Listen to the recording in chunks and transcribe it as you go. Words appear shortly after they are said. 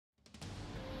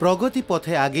प्रगति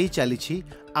पथे आगे चली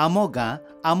आम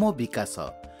गाँ आम विकास।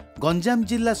 गंजाम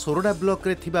जिला सोरडा ब्लॉक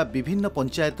रे थिबा विभिन्न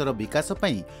पंचायतर विकास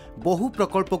पई बहु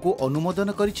प्रकल्प को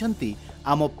अनुमोदन करिसेंती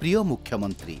आम प्रिय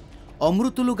मुख्यमंत्री।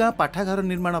 अमृतुलु गाँ पाठागार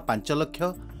निर्माण 5 लाख,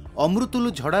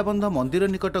 अमृतुलु झड़ाबंध मंदिर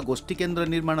निकट गोष्ठी केन्द्र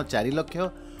निर्माण 4 लाख,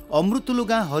 अमृतुलु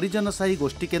गाँ हरिजन साही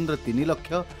गोष्ठी केन्द्र 3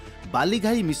 लाख,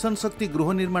 बालीघाई मिशन शक्ति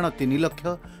गृह निर्माण 3 लाख,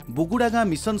 बुगुड़ा गाँ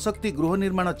मिशन शक्ति गृह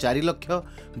निर्माण 4 लाख,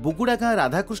 बुगुड़ा गाँ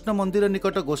राधाकृष्ण मंदिर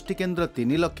निकट गोष्ठी केन्द्र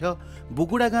 3 लाख,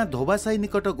 बुगुड़ा गाँ धोबासाई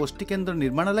निकट गोष्ठी केन्द्र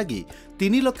निर्माण लगी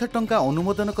 3 लाख टंका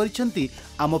अनुमोदन करिसेंती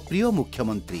आम प्रिय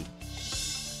मुख्यमंत्री।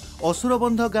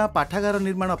 असुरबंध गाँ पाठागार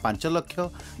निर्माण 5 लाख,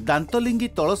 दांतलिंगी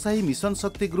तलसाही मिशन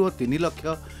शक्ति गृह 3 लाख,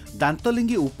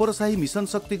 दांतलिंगी उपरसाही मिशन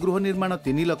शक्ति गृह निर्माण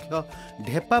 3 लाख,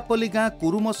 ढेपापली गाँ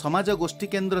कुरुम समाज गोष्ठी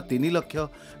केन्द्र 3 लाख,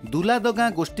 दुलाद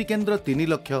गाँ गोष्ठी केन्द्र 3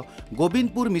 लाख,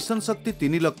 गोविंदपुर मिशन शक्ति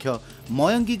 3 लाख,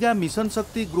 मयंगी गाँ मिशन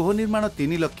शक्ति गृह निर्माण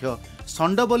 3 लाख,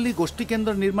 संडबल्ली गोष्ठी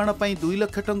केन्द्र निर्माण पर 2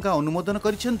 लाख टंका अनुमोदन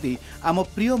करिसेंती आम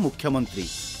प्रिय मुख्यमंत्री।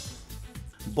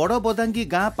 बड़ बदांगी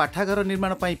गाँ पाठागार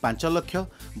निर्माण पर 5 लाख,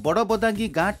 बड़ बदांगी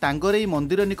गाँ टांगरेई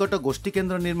मंदिर निकट गोष्ठी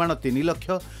केन्द्र निर्माण 3 लाख,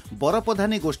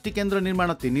 बरपधानी गोष्ठी केन्द्र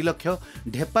निर्माण 3 लाख,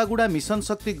 ढेपागुड़ा मिशन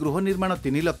शक्ति गृह निर्माण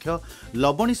 3 लाख,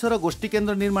 लवणीश्वर गोष्ठी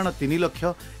केन्द्र निर्माण 3 लाख,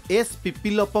 एस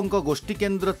पिपिलपंक गोष्ठी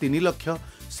केन्द्र 3 लाख,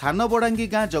 सान बड़ांगी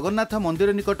गाँ जगन्नाथ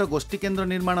मंदिर निकट गोष्ठी केन्द्र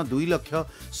निर्माण 2 लाख,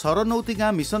 सरनौती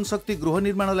गाँ मिशन शक्ति गृह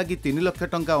निर्माण लगी 3 लाख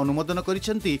टंका अनुमोदन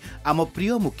करिसेंती आम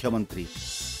प्रिय मुख्यमंत्री।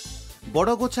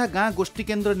 बड़गोछा गाँ गोष्ठी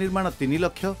केन्द्र निर्माण 3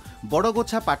 लाख,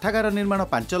 बड़गोछा पाठागार निर्माण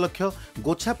 5 लाख,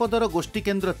 गोछापदर गोष्ठी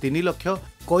केन्द्र 3 लाख,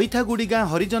 कईठागुड़ी गाँ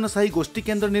हरिजन साही गोष्ठी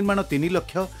केन्द्र निर्माण 3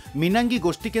 लाख, मीनांगी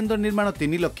गोष्ठी केन्द्र निर्माण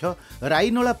 3 लाख,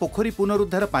 राईनला पोखरी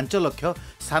पुनरुद्धार 5 लाख,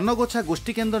 सानगोछा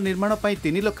गोष्ठी केन्द्र निर्माण पर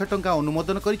 3 लाख टंका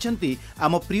अनुमोदन करिसेंती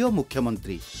आम प्रिय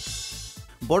मुख्यमंत्री।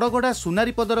 बड़गड़ा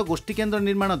सुनारीपदर गोष्ठी केन्द्र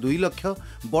निर्माण 2 लाख,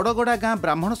 बड़गड़ा गाँ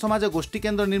ब्राह्मण समाज गोष्ठी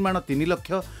केन्द्र निर्माण 3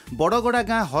 लाख, बड़गड़ा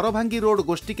गाँ हरभांगी रोड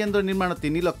गोष्ठी केन्द्र निर्माण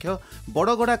 3 लाख,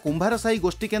 बड़गड़ा कुंभारसाही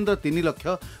गोष्ठी केन्द्र 3 लाख,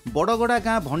 बड़गड़ा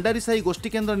गाँ भंडारीसाही गोष्ठी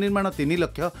केन्द्र निर्माण 3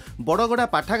 लाख, बड़गड़ा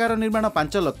पाठागार निर्माण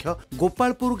 5 लाख,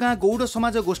 गोपालपुर गाँ गौड़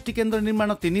समाज गोष्ठी केन्द्र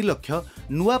निर्माण 3 लाख,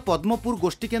 नुआ पद्मपुर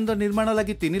गोष्ठी केन्द्र निर्माण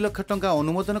लगी 3 लाख टंका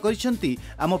अनुमोदन करिसेंती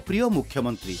आम प्रिय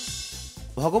मुख्यमंत्री।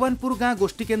 भगवानपुर गाँ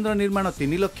गोष्ठी केन्द्र निर्माण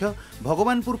 3 लाख,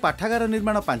 भगवानपुर पाठागार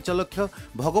निर्माण 5 लाख,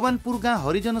 भगवानपुर गाँ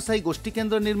हरिजन साही गोष्ठी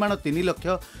केन्द्र निर्माण 3 लाख,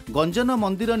 गंजन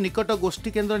मंदिर निकट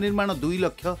गोष्ठी केन्द्र निर्माण 2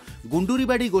 लाख,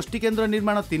 गुंडुरीबाड़ी गोष्ठी केन्द्र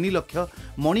निर्माण 3 लाख,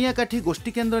 मणियाकाठी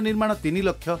गोष्ठी केन्द्र निर्माण 3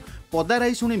 लाख,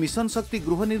 पदाराईशुणी मिशन शक्ति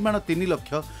गृह निर्माण 3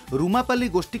 लाख, रुमापाली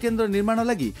गोष्ठी केन्द्र निर्माण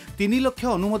लगी 3 लाख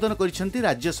अनुमोदन करिसेंती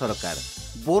राज्य सरकार।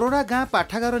 बोरोड़ा गाँ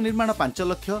पाठागार निर्माण 5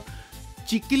 लाख,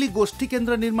 चिकिली गोष्ठी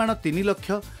केन्द्र निर्माण 3 लाख,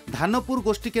 धानपुर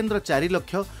गोष्ठी केन्द्र 4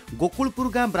 लाख, गोकुलपुर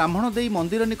गाँ ब्राह्मण देई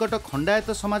मंदिर निकट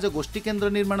खंडायत समाज गोष्ठी केन्द्र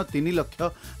निर्माण 3 लाख,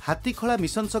 हाथीखोला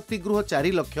मिशन शक्ति गृह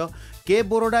 4 लाख, के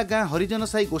बोरोड़ा गाँ हरिजन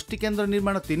साही गोष्ठी केन्द्र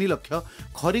निर्माण 3 लाख,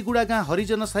 खरीगुड़ा गाँ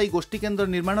हरिजन साही गोष्ठी केन्द्र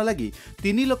निर्माण लगी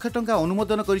 3 लाख टंका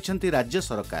अनुमोदन करिसेंती राज्य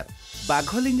सरकार।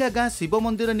 बाघलिंगा गाँ शिव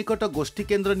मंदिर निकट गोष्ठी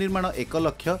केन्द्र निर्माण 1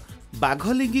 लाख,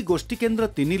 बाघलिंगी गोष्ठी केन्द्र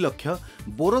 3 लाख,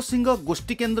 बोरोसिंह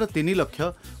गोष्ठी केन्द्र 3 लाख,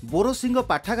 बोरोसिंह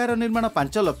पाठागार निर्माण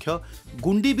 5 लाख,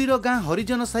 गुंडीबीर गाँ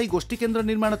हरिजन साही गोष्ठी केन्द्र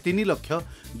निर्माण 3 लाख,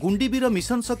 गुंडीबीर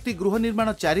मिशन शक्ति गृह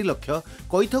निर्माण 4 लाख,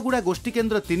 कैथगुड़ा गोष्ठी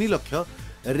केन्द्र 3 लाख,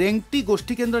 रेंगटी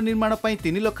गोष्ठी केन्द्र निर्माण पर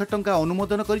 3 लाख टंका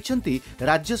अनुमोदन करिसेंती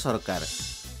राज्य सरकार।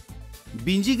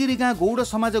 बिंजिगिरी गाँ गौड़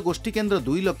समाज गोष्ठी केन्द्र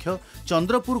 2 लाख,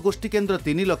 चंद्रपुर गोष्ठी केन्द्र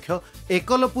 3 लाख,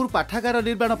 एकलपुर पाठागार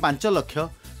निर्माण 5 लाख,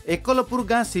 एकलपुर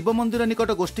गाँ शिव मंदिर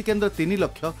निकट गोष्ठी केन्द्र 3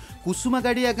 लाख,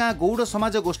 कुसुमागाड़िया गाँ गौड़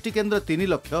समाज गोष्ठी केन्द्र 3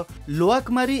 लाख,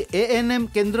 लोआकमारी एएनएम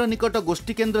केन्द्र निकट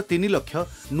गोष्ठी केन्द्र 3 लाख,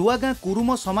 नुआगाँ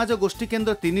कुरुम समाज गोष्ठी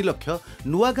केन्द्र 3 लाख,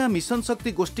 नुआगाँ मिशन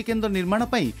शक्ति गोष्ठी केन्द्र निर्माण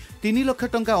पर 3 लाख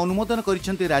टंका अनुमोदन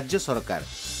करिसेंती राज्य सरकार।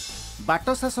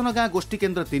 बाटशासन गाँ गोष्ठी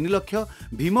केन्द्र 3 लाख,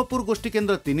 भीमपुर गोष्ठी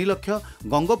केन्द्र 3 लाख,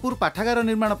 गंगपुर पाठागार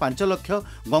निर्माण 5 लाख,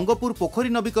 गंगपुर पोखरी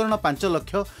नवीकरण 5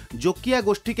 लाख, जोकिया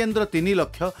गोष्ठी केन्द्र 3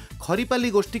 लाख, खरीपाली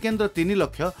गोष्ठी केन्द्र 3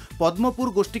 लाख, पद्मपुर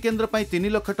गोष्ठी केन्द्र पर 3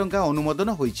 लाख टंका अनुमोदन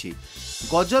होईछि।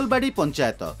 गजलबाड़ी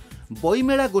पंचायत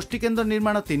बईमेला गोष्ठी केन्द्र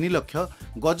निर्माण 3 लाख,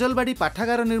 गजलबाड़ी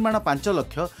पाठागार निर्माण 5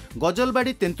 लाख,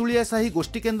 गजलबाड़ी तेंतुलिया साही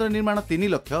गोष्ठी केन्द्र निर्माण 3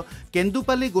 लाख,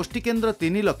 केन्दुपाली गोष्ठी केन्द्र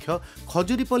 3 लाख,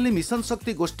 खजुरीपल्ली मिशन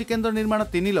शक्ति गोष्ठी केन्द्र निर्माण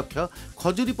 3 लाख,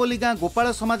 खजुरीपल्ली गाँ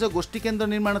गोपाल समाज गोष्ठी केन्द्र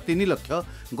निर्माण 3 लाख,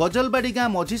 गजलबाड़ी गाँ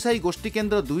मझी साही गोष्ठी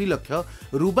केन्द्र 2 लाख,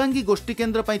 रुबांगी गोष्ठी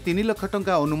केन्द्र पर 3 लाख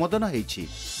टंका अनुमोदन होईछि।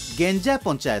 गेंजा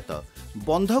पंचायत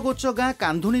बंधगोच गाँ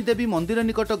कांधुणी देवी मंदिर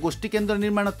निकट गोष्ठी केन्द्र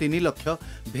निर्माण 3 लाख,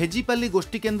 भेजीपाली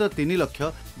गोष्ठी केन्द्र 3 लाख,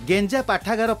 गेंजा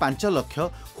पाठागार 5 लाख,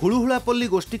 हुलुहुलापल्ली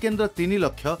गोष्ठी केन्द्र 3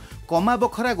 लाख,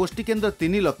 कमाबखरा गोष्ठी केन्द्र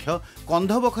 3 लाख,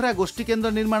 कंधबखरा गोष्ठी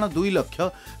केन्द्र निर्माण 2 लाख,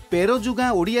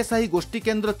 पेरोजुगाँ ओडिया साही गोष्ठी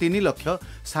केन्द्र 3 लाख,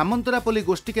 सामंतरापल्ली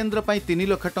गोष्ठी केन्द्र 3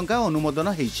 लाख टंका अनुमोदन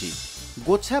होईछि।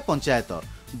 गोछा पंचायत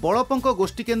बड़पंक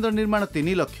गोष्ठी केन्द्र निर्माण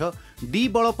 3 लाख, डी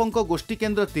बड़पंक गोष्ठी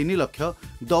केन्द्र 3 लाख,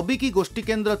 दबिकी गोष्ठी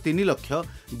केन्द्र 3 लाख,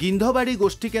 गिंधबाड़ी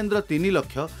गोष्ठी केन्द्र 3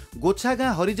 लाख, गोछा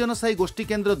गाँ हरिजन साई गोष्ठी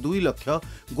केन्द्र 2 लाख,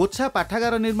 गोछा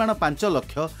पाठागार निर्माण 5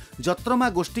 लाख, जत्रमा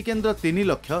गोष्ठी केन्द्र 3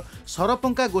 लाख,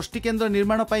 सरपंका गोष्ठी केन्द्र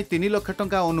निर्माण 3 लाख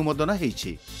टंका अनुमोदन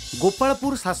होईछि।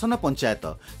 गोपालपुर शासन पंचायत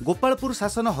गोपालपुर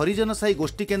शासन हरिजन साई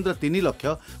गोष्ठी केन्द्र 3 लाख,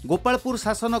 गोपालपुर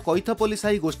शासन कैथपल्ली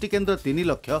साई गोष्ठी केन्द्र 3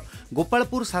 लाख,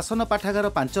 गोपालपुर शासन पाठागार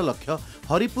 5 लाख,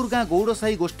 हरिपुर गाँ गौड़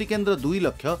साई गोष्ठी केन्द्र 2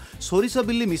 लाख,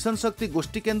 सोरिशबिल्ली मिशन शक्ति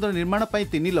गोष्ठी केन्द्र निर्माण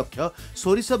 3 लाख,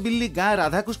 सोरिशबिल्ली गाँ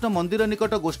राधाकृष्ण मंदिर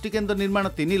निकट गोष्ठी केन्द्र निर्माण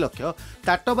 3 लाख,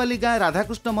 टाटबाली गाँ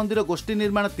राधाकृष्ण मंदिर गोष्ठी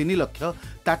निर्माण 3 लाख,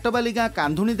 टाटबाली गाँ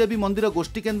कांधुणी देवी मंदिर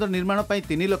गोष्ठी केन्द्र निर्माण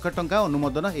 3 लाख टंका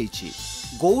अनुमोदन होईछि।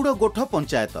 गौड़ गोठ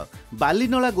पंचायत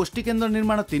बालीनला गोष्ठी केन्द्र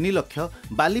निर्माण 3 लाख,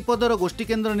 बालीपदर गोष्ठी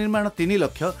केन्द्र निर्माण 3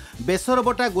 लाख,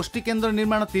 बेसरबटा गोष्ठी केन्द्र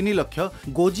निर्माण 3 लाख,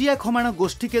 गोजिया खमाण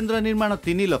गोष्ठी केन्द्र निर्माण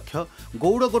 3 लाख,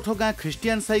 गौड़ गोठ गाँ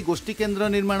ख्रिस्टियान साई गोष्ठी केन्द्र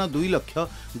निर्माण 2 लाख,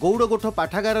 गौड़ गोठ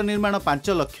पाठागार निर्माण 5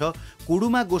 लाख,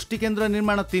 कुडुमा गोष्ठी केन्द्र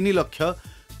निर्माण 3 लाख,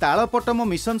 तालपटम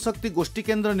मिशन शक्ति गोष्ठी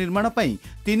केन्द्र निर्माण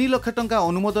 3 लाख टंका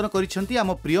अनुमोदन करिसेंती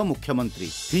आम प्रिय मुख्यमंत्री।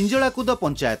 हिंजलाकुद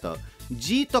पंचायत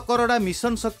जी तकरड़ा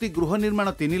मिशन शक्ति गृह निर्माण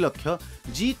 3 लाख,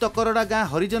 जी तकरड़ा गाँ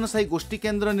हरिजन साई गोष्ठी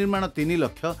केन्द्र निर्माण 3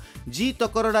 लाख, जी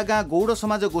तकरड़ा गाँ गौड़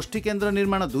समाज गोष्ठी केन्द्र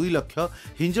निर्माण 2 लाख,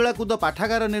 हिंजलाकुद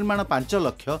पाठागार निर्माण 5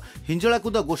 लाख,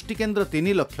 हिंजलाकुद गोष्ठी केन्द्र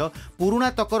 3 लाख, पुरुणा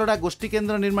तकरड़ा गोष्ठी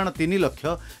केन्द्र निर्माण 3 लाख,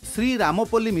 श्री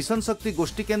रामपल्ली मिशन शक्ति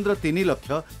गोष्ठी केन्द्र 3 लाख,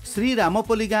 श्री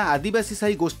रामपल्ली गाँ आदिवासी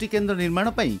साई गोष्ठी केन्द्र निर्माण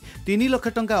 3 लाख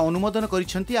टंका अनुमोदन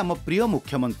करिसेंती आम प्रिय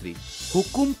मुख्यमंत्री।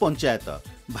 हुकुम पंचायत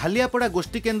भालियापड़ा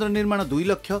गोष्ठी केन्द्र निर्माण 2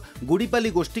 लाख, गुड़ीपाली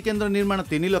गोष्ठी केन्द्र निर्माण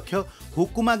 3 लाख,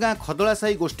 हुकुमा गाँ खदला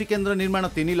साई गोष्ठी केन्द्र निर्माण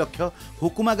 3 लाख,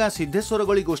 हुकुमा गाँ सिद्धेश्वर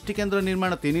गली गोष्ठी केन्द्र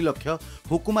निर्माण 3 लाख,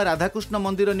 हुकुमा राधाकृष्ण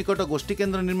मंदिर निकट गोष्ठी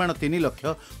केन्द्र निर्माण 3 लाख,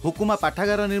 हुकुमा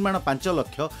पाठागार निर्माण 5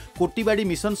 लाख, कोटिबाड़ी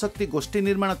मिशन शक्ति गोष्ठी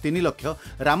निर्माण 3 लाख,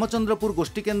 रामचंद्रपुर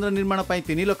गोष्ठी केन्द्र निर्माण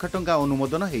 3 लाख टंका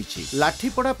अनुमोदन होईछि।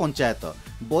 लाठीपड़ा पंचायत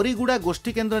बरीगुड़ा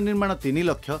गोष्ठी केन्द्र निर्माण 3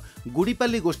 लाख,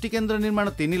 गुड़ीपाली गोष्ठी केन्द्र निर्माण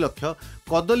 3 लाख,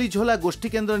 कदलीझोला गोष्ठी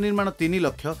केन्द्र निर्माण 3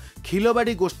 लाख,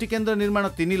 खिलबाड़ी गोष्ठी केन्द्र निर्माण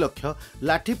 3 लाख,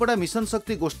 लाठीपड़ा मिशन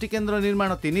शक्ति गोष्ठी केन्द्र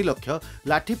निर्माण 3 लाख,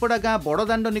 लाठीपड़ा गाँ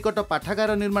बड़दाण्ड निकट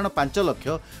पाठागार निर्माण 5 लाख,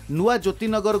 नुआ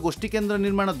ज्योतिनगर गोष्ठी केन्द्र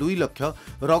निर्माण 2 लाख,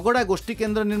 रगड़ा गोष्ठी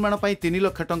केन्द्र निर्माण 3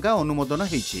 लाख टंका अनुमोदन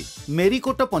होईछि।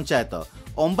 मेरीकोट पंचायत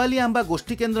अंबाली आंबा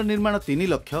गोष्ठी केन्द्र निर्माण 3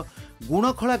 लाख,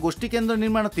 गुणखला गोष्ठी केन्द्र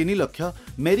निर्माण 3 लाख,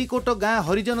 मेरीकोट गाँ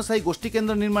हरिजन साई गोष्ठी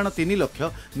केन्द्र निर्माण 3 लाख,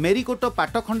 मेरीकोट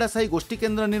पाटखंडा साई गोष्ठी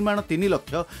केन्द्र निर्माण 3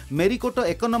 लाख, मेरीकोट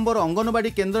 1 नंबर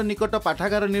अंगनवाड़ी केन्द्र निकट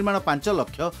पाठागार निर्माण 5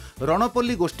 लाख,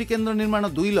 रणपल्ली गोष्ठी केन्द्र निर्माण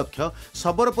 2 लाख,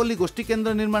 सबरपल्ली गोष्ठी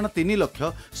केन्द्र निर्माण 3 लाख,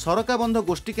 सरकाबंध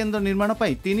गोष्ठी केन्द्र निर्माण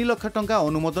 3 लाख टंका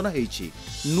अनुमोदन होईछि।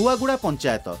 नुआगुड़ा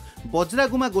पंचायत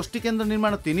बज्रागुमा गोष्ठी केन्द्र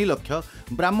निर्माण 3 लाख,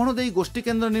 ब्राह्मणदेई गोष्ठी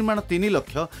केन्द्र निर्माण 3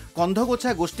 लाख,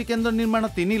 कंधगोछा गोष्ठी केन्द्र निर्माण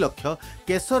 3 लाख,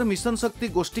 केशर मिशन शक्ति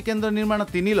गोष्ठी केन्द्र निर्माण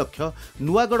 3 लाख,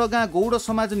 नुआगढ़ गाँ गौड़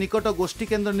समाज निकट गोष्ठी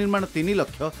केन्द्र निर्माण 3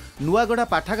 लाख, नुआगढ़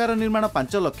पाठागार निर्माण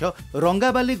 5 लाख,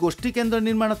 रंगाबाली गोष्ठी केन्द्र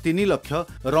निर्माण 3 लाख,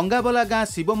 रंगाबला गाँ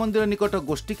शिव मंदिर निकट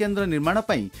गोष्ठी केन्द्र निर्माण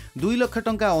 2 लाख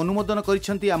टंका अनुमोदन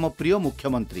करिसेंती आम प्रिय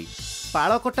मुख्यमंत्री।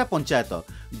 पालकटा पंचायत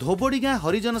धोबड़ी गाँ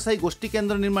हरिजन साई गोष्ठी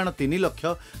केन्द्र निर्माण 3 लाख,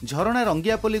 झरणा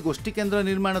रंगियापल्ली गोष्ठी केन्द्र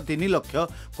निर्माण 3 लाख,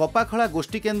 कपाखला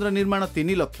गोष्ठी केन्द्र निर्माण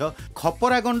 3 लाख,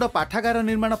 खपरागंड पाठागार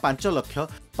निर्माण 5 लाख,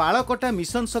 पालकटा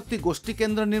मिशन शक्ति गोष्ठी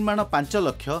केन्द्र निर्माण 5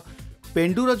 लाख,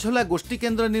 पेंडुरझोला गोष्ठी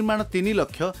केन्द्र निर्माण 3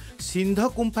 लाख,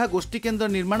 सिंधकुंफा गोष्ठी केन्द्र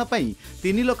निर्माण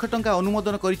 3 लाख टंका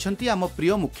अनुमोदन करिसेंती आम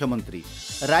प्रिय मुख्यमंत्री।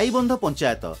 राईबंध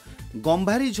पंचायत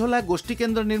गंभारी झोला गोष्ठी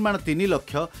केन्द्र निर्माण 3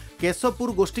 लाख, केशवपुर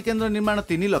गोष्ठी केन्द्र निर्माण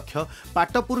 3 लाख,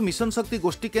 पाटपुर मिशन शक्ति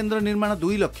गोष्ठी केन्द्र निर्माण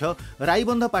 2 लाख,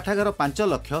 राईबंध पाठागार 5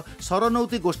 लाख,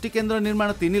 सरनौती गोष्ठी केन्द्र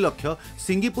निर्माण 3 लाख,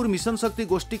 सिंगीपुर मिशन शक्ति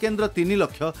गोष्ठी केन्द्र 3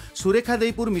 लाख,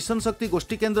 सुरेखादेईपुर मिशन शक्ति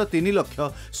गोष्ठी केन्द्र 3 लाख,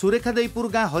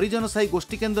 सुरेखादेईपुर गाँ हरिजन साई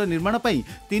गोष्ठी केन्द्र निर्माण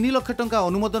 3 लाख टंका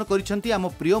अनुमोदन करिसेंती आम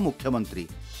प्रिय मुख्यमंत्री।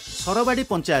 सरबाड़ी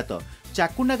पंचायत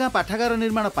चाकुंडा गाँ पाठागार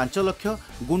निर्माण 5 लाख,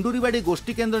 गुंडुरीबाड़ी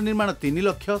गोष्ठी केन्द्र निर्माण 3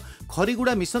 लाख,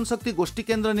 खरीगुड़ा मिशन शक्ति गोष्ठी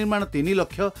केन्द्र निर्माण 3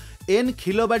 लाख, एन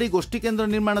खिलबाड़ी गोष्ठी केन्द्र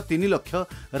निर्माण 3 लाख,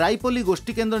 रायपल्ली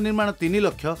गोष्ठी केन्द्र निर्माण 3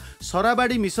 लाख,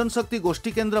 सराबाड़ी मिशन शक्ति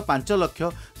गोष्ठी केन्द्र 5 लाख,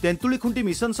 तेंतुलीखुंटी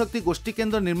मिशन शक्ति गोष्ठी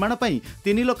केन्द्र निर्माण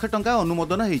 3 लाख टंका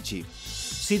अनुमोदन होईछि।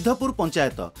 सिद्धपुर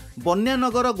पंचायत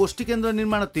बन्यानगर गोष्ठी केन्द्र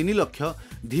निर्माण 3 लाख,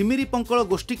 धिमिरी पंकल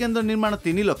गोष्ठी केन्द्र निर्माण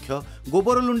 3 लाख,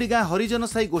 गोबरलुंडी गाँ हरिजन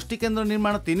साई गोष्ठी केन्द्र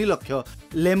निर्माण 3 लाख,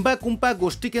 लेम्बा कुंपा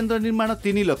गोष्ठी केन्द्र निर्माण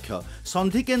 3 लाख,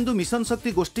 संधिकेन्दु मिशन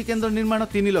शक्ति गोष्ठी केन्द्र निर्माण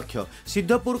 3 लाख,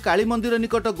 सिद्धपुर काली मंदिर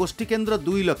निकट गोष्ठी केन्द्र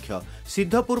 2 लाख,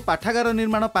 सिद्धपुर पाठागार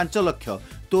निर्माण 5 लाख,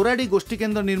 तोराड़ी गोष्ठी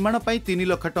केन्द्र निर्माण 3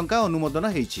 लाख टंका अनुमोदन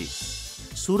होईछि।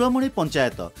 सुरमणी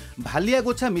पंचायत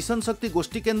भालियागोछा मिशन शक्ति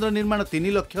गोष्ठी केन्द्र निर्माण 3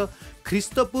 लाख,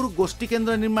 ख्रीस्तपुर गोष्ठी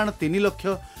केन्द्र निर्माण 3 लाख,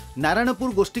 नारायणपुर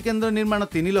गोष्ठी केन्द्र निर्माण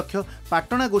 3 लाख,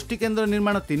 पाटणा गोष्ठी केन्द्र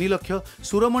निर्माण 3 लाख,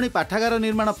 सुरमणी पाठागार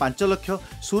निर्माण 5 लाख,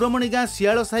 सुरमणी गाँ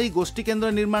सियालसाही गोष्ठी केन्द्र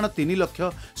निर्माण 3 लाख,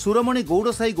 सुरमणी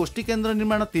गौड़साही गोष्ठी केन्द्र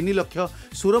निर्माण 3 लाख,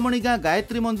 सुरमणी गाँ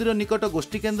गायत्री मंदिर निकट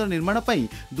गोष्ठी केन्द्र निर्माण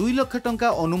 2 लाख टंका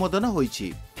अनुमोदन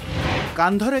होईछि।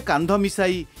 कांधरे कांध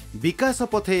मिसाई विकास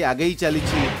पथे आगई चली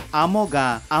आम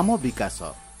गाँ आम विकास।